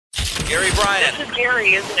Gary Bryan. This is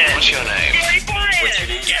Gary, isn't it? What's your name? Gary Bryan. What's your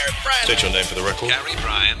name? Gary Bryan. State your name for the record. Gary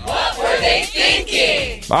Bryan. What were they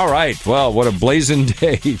thinking? All right. Well, what a blazing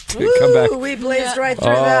day to come back. We blazed right through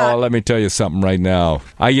that. Oh, let me tell you something right now.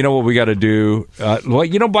 You know what we got to do?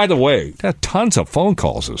 Well, by the way, got tons of phone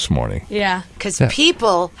calls this morning. Yeah. Because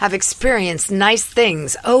people have experienced nice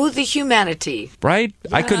things. Oh, the humanity. Right?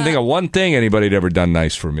 I couldn't think of one thing anybody had ever done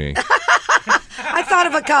nice for me. I thought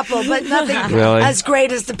of a couple, but nothing Really? as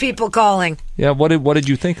great as the people calling. Yeah, what did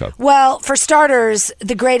you think of? Well, for starters,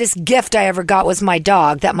 the greatest gift I ever got was my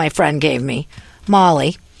dog that my friend gave me,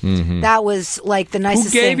 Molly. Mm-hmm. That was like the Who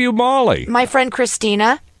nicest thing. gave you Molly? My friend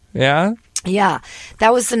Christina. Yeah? Yeah,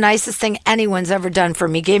 that was the nicest thing anyone's ever done for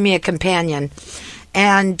me. Gave me a companion.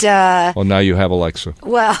 And, Well, now you have Alexa.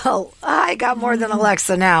 well, I got more than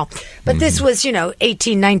Alexa now. But this was,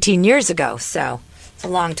 18, 19 years ago, so it's a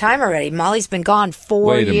long time already. Molly's been gone 4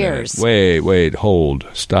 Wait a years. minute. Wait, hold,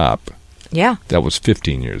 stop. Yeah. That was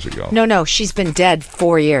 15 years ago. No, she's been dead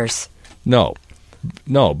 4 years. No,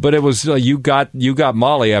 but it was you got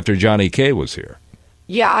Molly after Johnny K was here.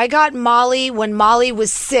 Yeah, I got Molly when Molly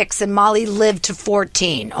was 6, and Molly lived to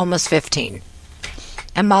 14, almost 15.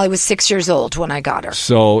 And Molly was 6 years old when I got her.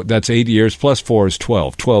 So that's 8 years plus 4 is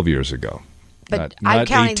 12. 12 years ago. But Not I'm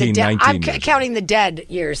counting 18, the dead. 19 I'm years counting the dead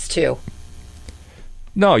years too.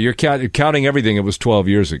 No, you're counting everything. It was 12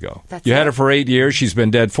 years ago. That's you had it. her for 8 years. She's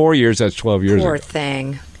been dead 4 years. That's 12 years Poor ago.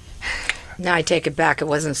 thing. Now I take it back. It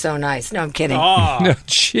wasn't so nice. No, I'm kidding. Oh,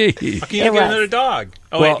 Gee. can you It get was. another dog?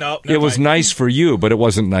 Oh, Well, wait, no. it was nice for you, but it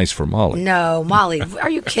wasn't nice for Molly. No, Molly, are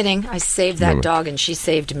you kidding? I saved that No. dog, and she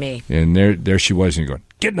saved me. And there she was, and you're going,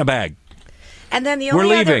 get in the bag. And then the We're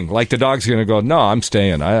only leaving. Like the dog's going to go, no, I'm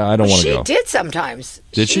staying. I don't want to she go. did sometimes.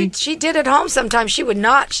 Did she? She did at home sometimes. She would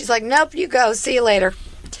not. She's like, nope, you go. See you later.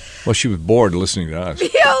 Well, she was bored listening to us.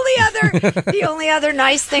 The only other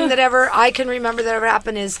nice thing that ever I can remember that ever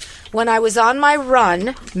happened is when I was on my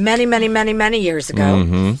run many years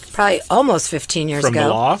ago, probably almost 15 years From the ago.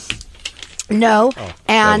 law? No,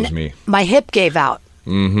 and was me. my hip gave out.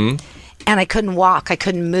 Mm-hmm. And I couldn't walk. I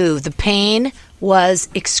couldn't move. The pain was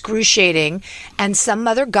excruciating. And some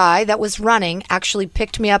other guy that was running actually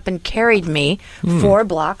picked me up and carried me 4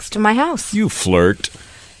 blocks to my house. You flirt.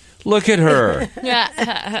 Look at her.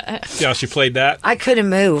 See how she played that? I couldn't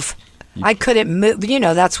move.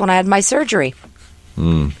 That's when I had my surgery.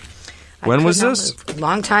 When was could not this? move. A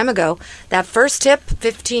long time ago. That first hip,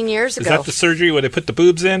 15 years Is ago. that the surgery where they put the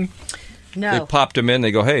boobs in? They No. popped him in.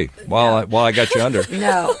 They go, hey, while I got you under.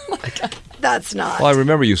 No. That's not. Well, I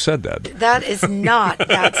remember you said that. That is not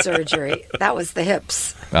that surgery. That was the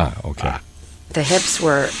hips. Ah, okay. The hips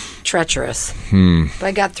were treacherous. But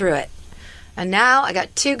I got through it. And now I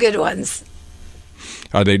got 2 good ones.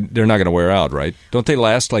 They're not going to wear out, right? Don't they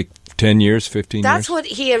last like 10 years, 15 That's years? what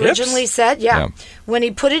he originally said. Yeah. Yeah. When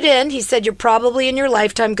he put it in, he said, you're probably in your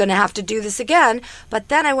lifetime going to have to do this again. But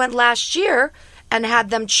then I went last year and had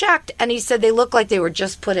them checked, and he said they look like they were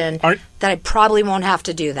just put in, that I probably won't have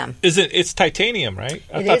to do them. It's titanium, right?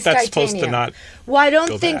 I It thought is that's supposed to titanium. not. Well, I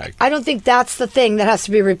go back. don't think that's the thing that has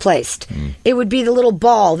to be replaced. It would be the little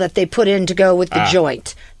ball that they put in to go with the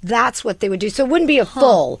joint. That's what they would do. So it wouldn't be a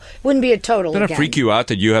full, wouldn't be a total. Doesn't it again. freak you out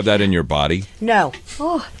that you have that in your body? No.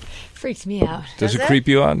 Oh, freaks me out. Does Does it it? creep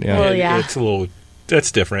you out? Yeah. Oh, yeah. It's a little.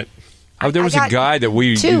 That's different. Oh, there I was a got guy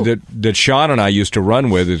two. that Sean and I used to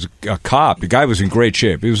run with, is a cop. The guy was in great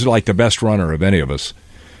shape. He was like the best runner of any of us.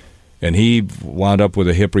 And he wound up with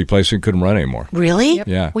a hip replacement, couldn't run anymore. Really? Yep.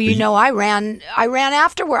 Yeah. Well, I ran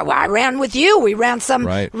afterward. Well, I ran with you. We ran some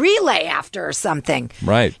Right. relay after or something.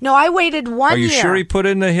 Right. No, I waited 1 Are you year. sure he put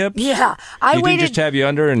in the hips? Yeah. He didn't just have you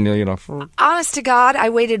under and, Honest to God, I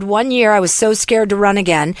waited 1 year. I was so scared to run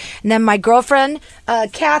again. And then my girlfriend,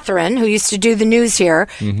 Catherine, who used to do the news here,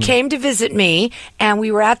 came to visit me. And we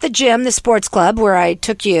were at the gym, the sports club, where I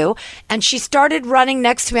took you. And she started running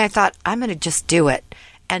next to me. I thought, I'm going to just do it.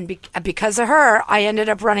 And because of her, I ended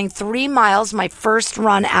up running 3 miles, my first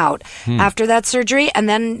run out after that surgery. And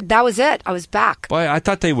then that was it. I was back. Boy, I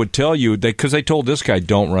thought they would tell you, because they told this guy,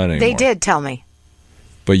 don't run anymore. They did tell me.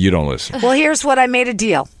 But you don't listen. Well, here's what I made a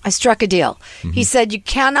deal. I struck a deal. He said, you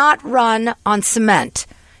cannot run on cement.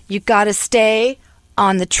 You got to stay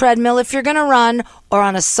on the treadmill if you're going to run, or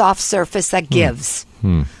on a soft surface that gives.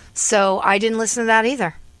 So I didn't listen to that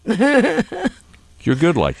either. You're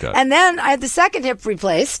good like that. And then I had the second hip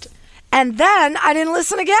replaced. And then I didn't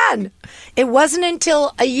listen again. It wasn't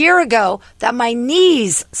until a year ago that my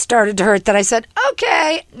knees started to hurt that I said,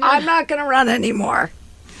 okay, I'm not going to run anymore.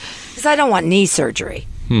 Because I don't want knee surgery.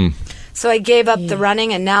 So I gave up the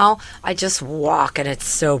running, and now I just walk, and it's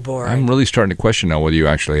so boring. I'm really starting to question now whether you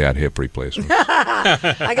actually had hip replacement.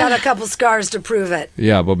 I got a couple scars to prove it.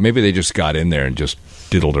 Yeah, but maybe they just got in there and just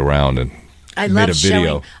diddled around and I made love a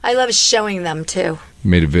video. I love showing them too.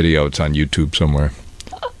 Made a video. It's on YouTube somewhere.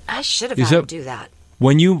 I should have Is had that- him do that.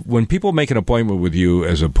 When people make an appointment with you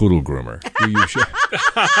as a poodle groomer, do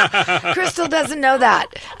you Crystal doesn't know that.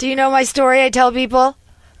 Do you know my story? I tell people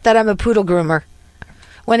that I'm a poodle groomer.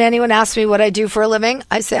 When anyone asks me what I do for a living,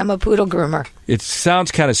 I say I'm a poodle groomer. It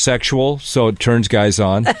sounds kind of sexual, so it turns guys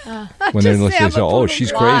on when they're Just say listening. I'm a So, oh, poodle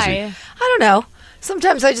she's groomer. crazy. Why? I don't know.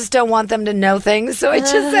 Sometimes I just don't want them to know things, so I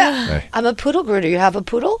just say, Hey. I'm a poodle groomer. You have a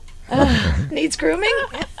poodle? Needs grooming?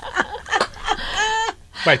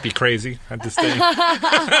 Might be crazy at this thing.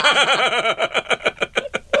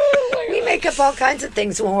 We make up all kinds of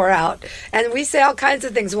things when we're out. And we say all kinds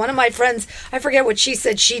of things. One of my friends, I forget what she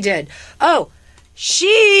said she did. Oh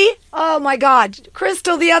my God.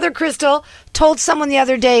 Crystal, the other Crystal, told someone the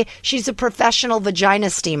other day she's a professional vagina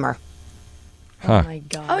steamer. Huh. Oh my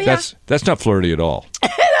God. Oh, yeah. That's not flirty at all.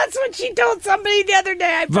 That's what she told somebody the other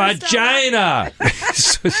day. I burst out Vagina.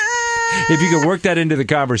 If you could work that into the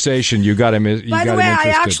conversation, you got him. You By got the way, him I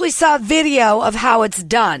interested. actually saw a video of how it's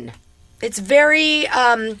done. It's very,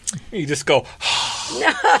 You just go,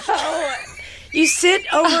 you sit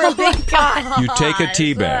over a big pot. You take a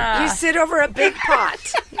tea bag. You sit over a big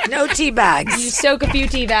pot. No tea bags. You soak a few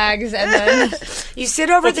tea bags and then You sit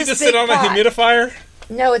over you this just big sit on a pot. humidifier.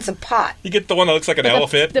 No, it's a pot. You get the one that looks like an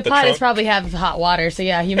elephant. the pot trunk. is probably have hot water, so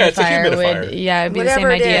yeah, it's a humidifier humidifier. would it'd be Whatever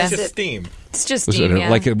the it same idea. is. It's just steam. It's just Was steam, it yeah.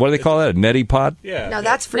 like what do they call that? A neti pot? Yeah. No,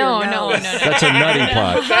 that's for no, your no, nose. no, no. That's a nutty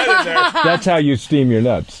pot. That in there. That's how you steam your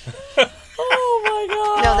nuts.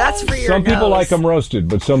 No, that's for your Some people nose. like them roasted,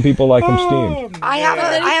 but some people like them steamed. I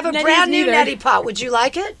have a Netties brand new neither. neti pot. Would you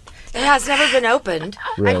like it? It has never been opened.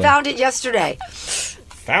 I Really? found it yesterday.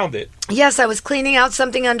 Found it. Yes, I was cleaning out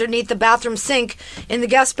something underneath the bathroom sink in the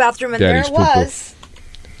guest bathroom, and Daddy's there it was.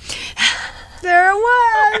 There it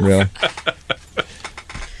was. Really?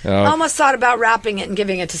 Almost thought about wrapping it and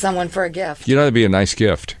giving it to someone for a gift. You know, that'd be a nice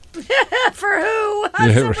gift. For who?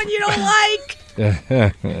 Yeah. Someone you don't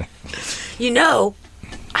like. You know,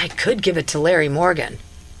 I could give it to Larry Morgan.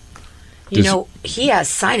 You Does- know, he has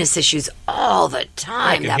sinus issues all the time.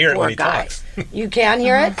 I can that hear it poor when he guy. talks. You can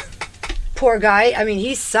hear it? Poor guy. I mean,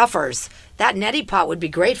 he suffers. That neti pot would be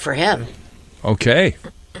great for him. Okay.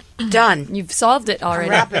 Done. You've solved it I'm already.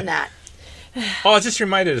 wrapping that. Oh, I was just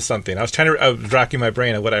reminded of something. I was racking my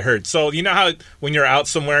brain at what I heard. So you know how when you're out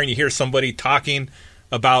somewhere and you hear somebody talking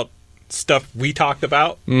about stuff we talked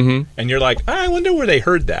about, and you're like, I wonder where they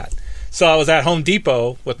heard that. So I was at Home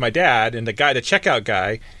Depot with my dad and the checkout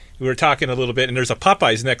guy. We were talking a little bit, and there's a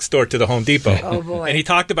Popeyes next door to the Home Depot. Oh, boy. And he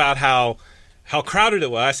talked about how crowded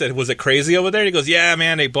it was. I said, was it crazy over there? He goes, yeah,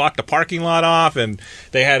 man, they blocked the parking lot off, and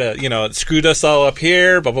they had it screwed us all up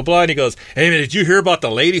here, blah, blah, blah. And he goes, hey, man, did you hear about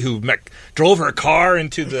the lady who drove her car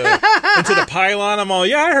into the pylon? I'm all,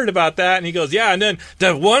 yeah, I heard about that. And he goes, yeah, and then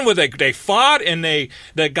the one where they fought, and the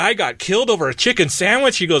guy got killed over a chicken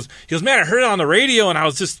sandwich. He goes, man, I heard it on the radio, and I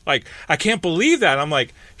was just like, I can't believe that. And I'm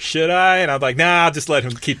like, should I? And I'm like, nah, I'll just let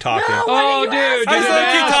him keep talking. No, Oh, dude. I just let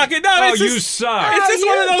him keep talking. No, Oh, it's you just, suck. It's just Oh,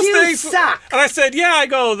 one of those you things. suck. And I said, yeah. I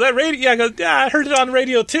go, that radio. Yeah, I go, yeah. I heard it on the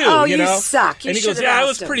radio too. Oh, you you know? suck. You and he goes, should've yeah, it asked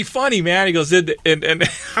was him. pretty funny, man. He goes, and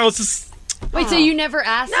I was just Wait, so you never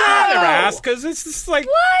asked? I never No. asked because it's just like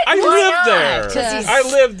What? I Why lived not? there. 'Cause he's- I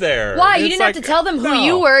lived there. Why? You It's didn't have like, to tell them who no.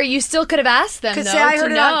 you were. You still could have asked them, Because though, say I to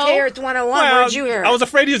heard it know. on KRT 101. Well, Where'd you hear it? I was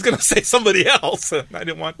afraid he was going to say somebody else, and I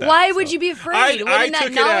didn't want that. Why so. would you be afraid? Wouldn't that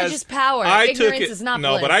took it knowledge as- is power? I took Ignorance it, is not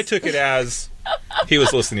no, bliss. but I took it as he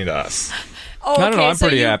was listening to us. Oh, I don't know, okay, I'm so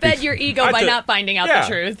pretty you happy. fed your ego I by took- not finding out yeah, the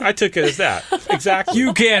truth. I took it as that. Exactly.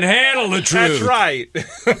 You can't handle the truth. That's right.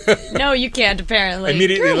 No, you can't, apparently.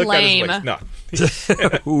 Immediately You're looked lame. at his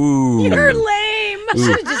no. Ooh. You're lame.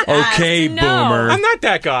 Should've just Okay, asked. No. boomer. I'm not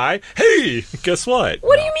that guy. Hey, guess what?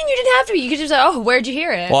 What do you mean you didn't have to be? You could just say, oh, where'd you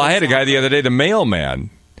hear it? Well, I had a guy the other day, the mailman.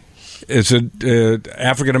 It's a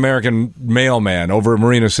African American mailman over at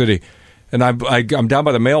Marina City, and I'm down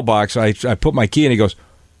by the mailbox. I put my key, and he goes,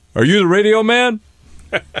 "Are you the radio man?"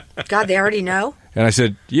 God, they already know. And I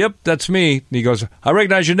said, "Yep, that's me." And he goes, "I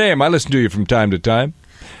recognize your name. I listen to you from time to time."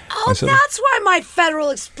 Oh, said- that's why my Federal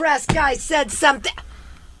Express guy said something.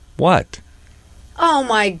 What? Oh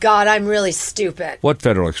my God, I'm really stupid. What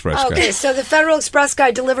Federal Express Okay, guy? so the Federal Express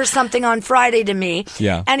guy delivers something on Friday to me.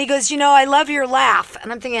 Yeah. And he goes, I love your laugh.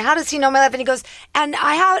 And I'm thinking, how does he know my laugh? And he goes, and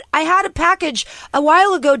I had a package a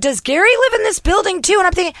while ago. Does Gary live in this building too? And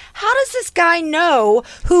I'm thinking, how does this guy know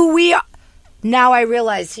who we are? Now I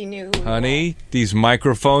realize he knew. Who Honey, these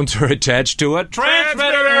microphones are attached to a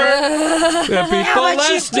transmitter. The people But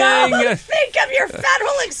you listening. don't think of your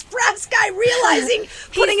Federal Express guy realizing,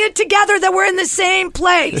 putting it together that we're in the same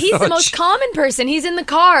place. He's the most common person. He's in the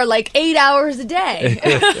car like 8 hours a day.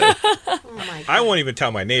 I won't even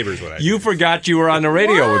tell my neighbors what I You do. forgot you were on the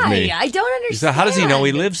radio with me. Why? I don't understand. So how does he know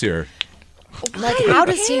he lives here? Like, how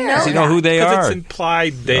does he know? Does he know who they Because are? it's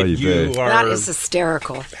implied that Oh, you you bet. are That is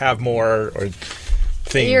hysterical. have more or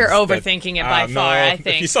things. You're that- overthinking it by no, far, I if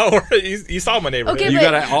think. You saw my neighborhood. Okay, You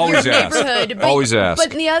but gotta always your ask. neighborhood, but- Always ask.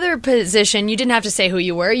 But in the other position, you didn't have to say who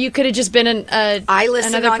you were. You could have just been I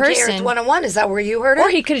listened another on person. KRS 101. Is that where you heard it? Or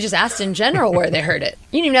he could have just asked in general where they heard it.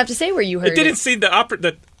 You didn't even have to say where you heard It didn't seem the upper.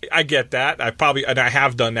 That I get that. I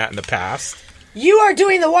have done that in the past. You are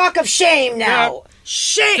doing the walk of shame now. Yeah.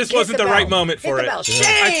 Shame. Just Hit wasn't the bell. right moment for Hit it. the bell.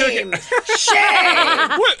 Yeah. I took Shame. it-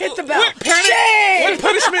 Shame. What, Hit the bell. What, panic? Shame. What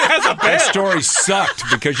punishment has a bell? That story sucked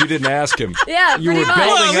because you didn't ask him. Yeah, you pretty were much.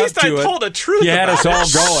 building Well, at least up I to it. told the truth. You had about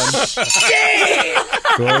us it. all going. Shame.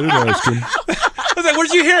 So I didn't ask him. I was like,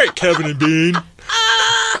 "Where'd you hear it, Kevin and Bean?"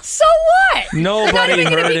 So what? Nobody even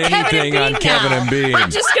gonna heard be Kevin and anything on Bean Kevin now. and Bean. We're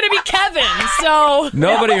just going to be Kevin, so...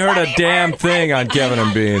 Nobody heard a damn thing on Kevin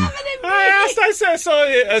and Bean. I asked. I said,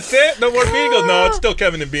 "So that's it? No more Bean?" He goes, "No, it's still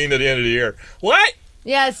Kevin and Bean at the end of the year." What?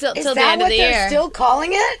 Yeah, it's still Is till the that end what of the they're year. still calling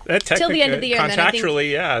it? That Till the end of the year, and then I think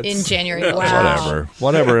contractually, yeah. it's- in January.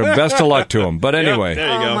 Whatever. Best of luck to him. But Yeah, anyway. there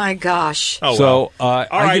you go. Oh my gosh. Oh, So, well. all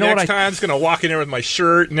All right, you know next what time I'm just gonna walk in there with my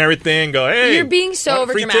shirt and everything. Go, hey, You're being so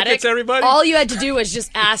want free overdramatic. tickets, everybody. All you had to do was just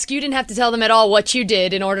ask. You didn't have to tell them at all what you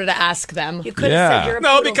did in order to ask them. You could have Yeah. said you're a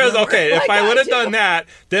no, poodle because groomer. okay, if I got would have you. done that,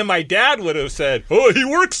 then my dad would have said, "Oh, he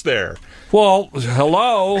works there." Well,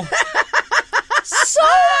 hello. So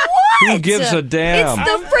what? Who gives a damn? It's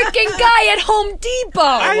the freaking guy at Home Depot.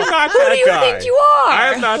 I am not Who that do you guy. think you are?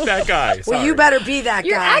 I am not that guy. Well, Sorry. you better be that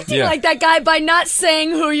You're guy. acting Yeah. like that guy by not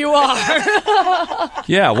saying who you are.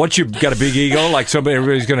 Yeah, what, you got a big ego? Like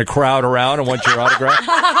everybody's going to crowd around and want your autograph?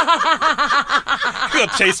 You'll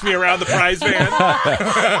chase me around the prize van.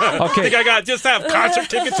 Okay. Think I just have concert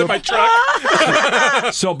tickets in my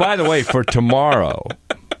truck? So, by the way, for tomorrow,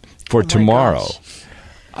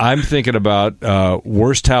 I'm thinking about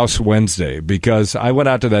Worst House Wednesday because I went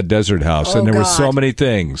out to that desert house and there were so God. many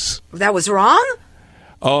things. That was wrong?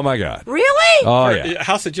 Oh, my God. Really? Oh, yeah. A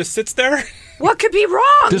house that just sits there. What could be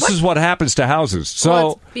wrong? This is what happens to houses. So,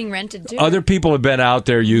 Well, it's being rented too. other people have been out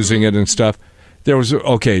there using it and stuff. There was,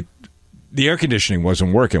 okay, the air conditioning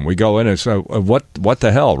wasn't working. We go in and so what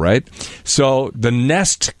the hell, right? So the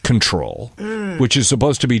Nest control, which is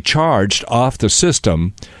supposed to be charged off the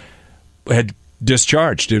system, had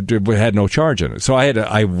discharged. It had no charge in it. So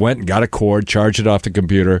I went and got a cord, charged it off the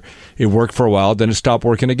computer. It worked for a while, then it stopped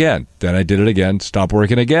working again. Then I did it again, stopped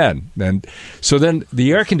working again. And so then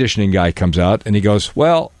the air conditioning guy comes out and he goes,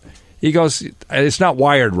 it's not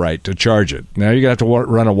wired right to charge it. Now you're going to have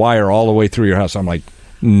to run a wire all the way through your house. I'm like,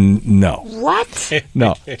 no. What?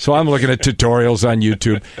 No. So I'm looking at tutorials on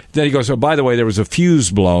YouTube. Then he goes, oh, by the way, there was a fuse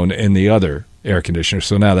blown in the other air conditioner,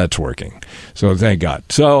 so now that's working. So thank God.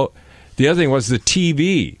 So the other thing was the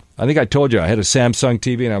TV. I think I told you I had a Samsung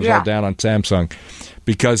TV, and I was all down on Samsung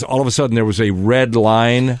because all of a sudden there was a red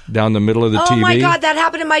line down the middle of the TV. Oh my God, that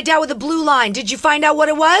happened to my dad with a blue line. Did you find out what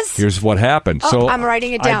it was? Here's what happened. Oh, So I'm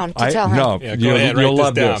writing it down to tell him. No, Yeah, go ahead. you'll write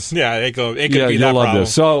love this down. this. Yeah, it could be You'll that love problem.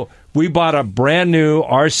 this. So we bought a brand new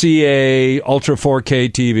RCA Ultra 4K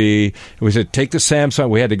TV. And we said, take the Samsung.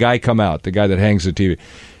 We had the guy come out, the guy that hangs the TV.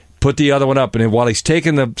 Put the other one up. And then while he's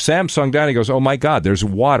taking the Samsung down, he goes, oh, my God, there's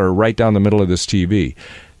water right down the middle of this TV.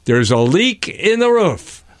 There's a leak in the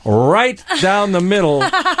roof right down the middle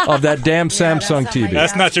of that damn Samsung TV.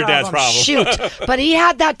 That's not your dad's problem. Shoot. But he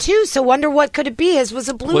had that too, so wonder what could it be? His was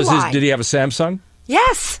a blue line. Did he have a Samsung?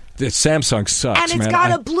 Yes. The Samsung sucks, And it's man.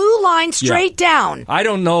 got a blue line straight down. I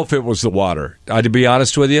don't know if it was the water. To be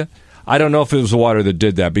honest with you, I don't know if it was the water that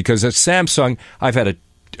did that because at Samsung, I've had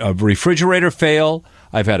a refrigerator fail.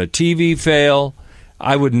 I've had a TV fail.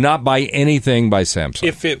 I would not buy anything by Samsung.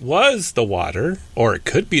 If it was the water, or it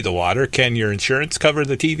could be the water, can your insurance cover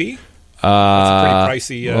the TV? That's a pretty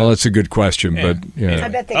pricey. Well, it's a good question, but I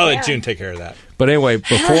bet they I'll can. let June take care of that. But anyway,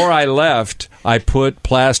 before I left, I put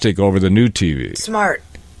plastic over the new TV. Smart.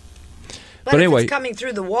 But if anyway, it's coming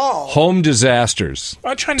through the wall. Home disasters.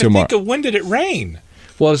 I'm trying to tomorrow. think of when did it rain?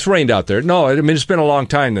 Well, it's rained out there. No, I mean it's been a long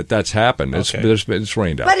time that's happened. It's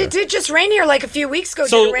rained out But there. it did just rain here like a few weeks ago.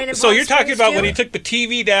 Did it rain in So Palm you're talking Springs, about too? when he took the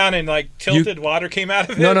TV down and like tilted water came out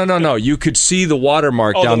of it? No. You could see the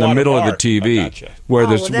watermark Oh, down the the middle of the watermark. TV I gotcha. where Oh,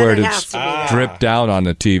 well, then where it it's has to be that. dripped down on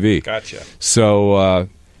the TV. Gotcha. So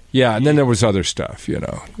Yeah, and then there was other stuff, you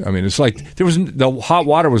know. I mean, it's like the hot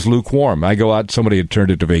water was lukewarm. I go out, somebody had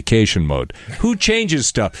turned it to vacation mode. Who changes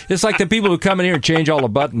stuff? It's like the people who come in here and change all the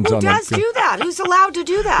buttons Who on does do that? Who's allowed to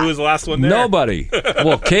do that? Who was the last one there? Nobody.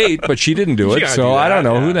 Well, Kate, but she didn't do She it, gotta so do I that, don't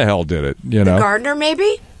know yeah. who the hell did it, you know. Gardener,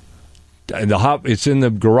 maybe? And it's in the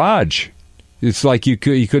garage. It's like you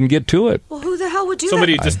couldn't get to it. Well, who the hell would do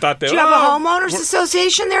Somebody that? just thought they Do you have a homeowners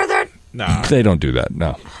association there? Nah. They don't do that.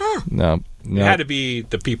 No. No. It had to be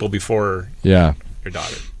the people before Yeah. your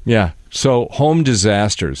daughter. Yeah. So home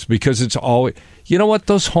disasters, because it's always, you know what,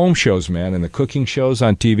 those home shows, man, and the cooking shows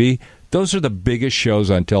on TV, those are the biggest shows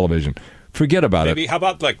on television. Forget about Maybe it. how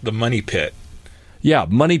about like the Money Pit? Yeah,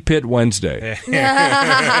 Money Pit Wednesday.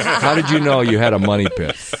 How did you know you had a money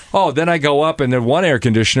pit? Oh, then I go up and there's one air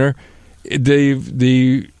conditioner.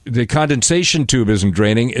 The condensation tube isn't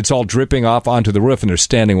draining. It's all dripping off onto the roof, and there's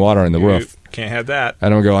standing water on the roof. Can't have that.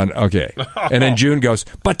 And I'm going, okay. And then June goes,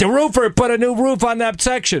 but the roofer put a new roof on that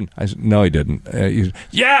section. I said, no, he didn't.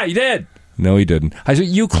 Yeah, he did. No, he didn't. I said,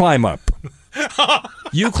 you climb up.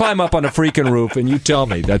 You climb up on a freaking roof and you tell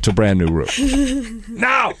me that's a brand new roof.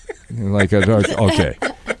 No! Like, okay.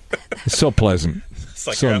 It's so pleasant. It's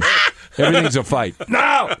like So, everything's a fight.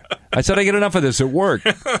 No! I said I get enough of this at work.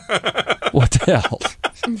 What the hell?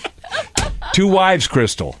 2 wives,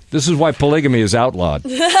 Crystal. This is why polygamy is outlawed.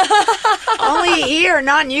 Only here,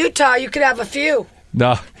 not in Utah. You could have a few.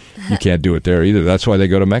 No, you can't do it there either. That's why they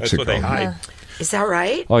go to that's Mexico. what they hide. Is that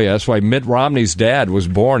right? Oh, yeah, that's why Mitt Romney's dad was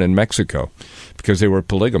born in Mexico, because they were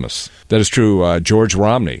polygamous. That is true, George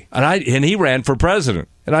Romney. And he ran for president.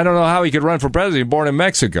 And I don't know how he could run for president born in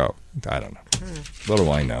Mexico. I don't know. What do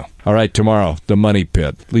I know? All right, tomorrow, the money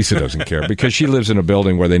pit. Lisa doesn't care, because she lives in a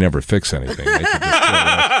building where they never fix anything. They can just throw it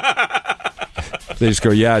out. They just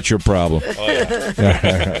go, yeah, it's your problem. Oh,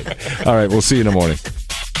 yeah. All right, we'll see you in the morning.